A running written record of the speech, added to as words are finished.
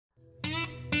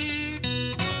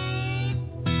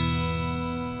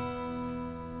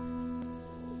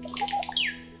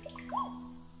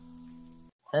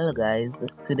Hello guys,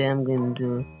 today I'm going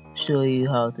to show you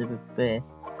how to prepare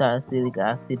salicylic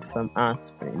acid from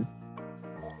aspirin.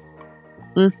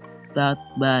 First, start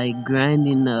by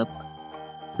grinding up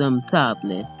some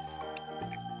tablets.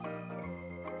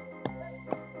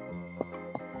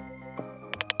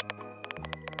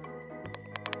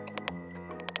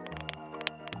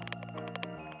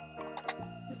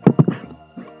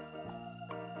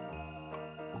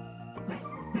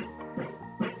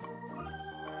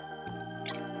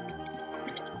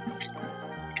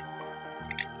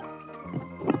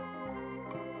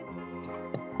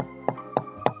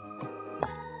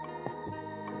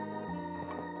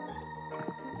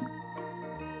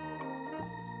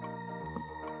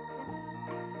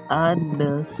 Add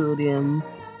the sodium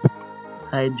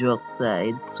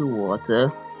hydroxide to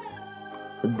water.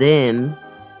 Then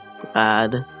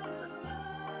add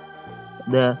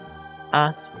the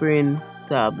aspirin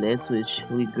tablets which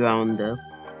we ground up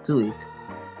to it.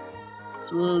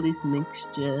 Swirl this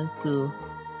mixture to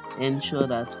ensure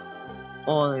that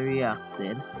all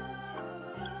reacted.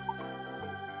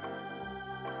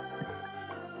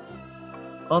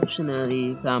 Optionally,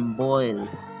 you can boil it.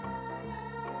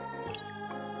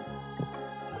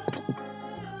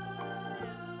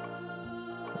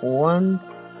 Once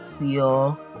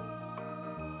your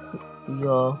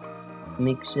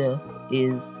mixture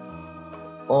is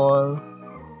all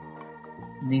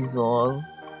dissolved,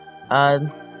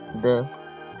 add the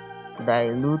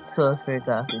dilute sulfuric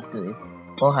acid to it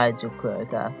or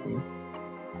hydrochloric acid.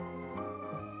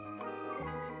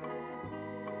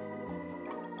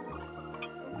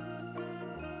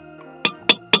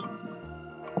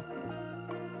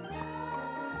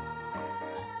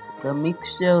 The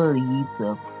mixture will heat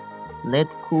up. Let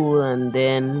cool and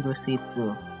then proceed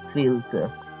to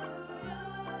filter.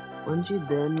 Once you've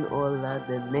done all that,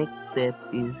 the next step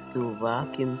is to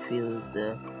vacuum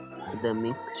filter the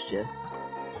mixture.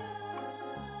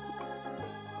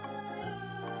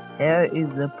 Here is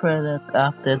the product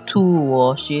after 2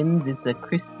 washings. It's a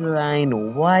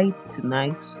crystalline white,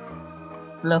 nice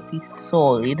fluffy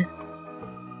solid.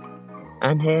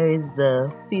 And here is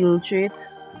the filtrate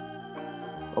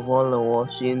of all the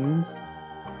washings.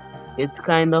 It's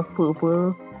kind of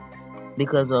purple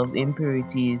because of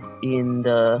impurities in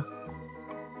the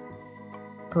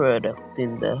product,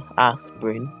 in the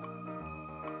aspirin.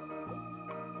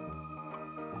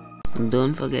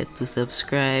 Don't forget to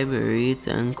subscribe, rate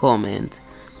and comment,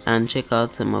 and check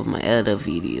out some of my other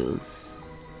videos.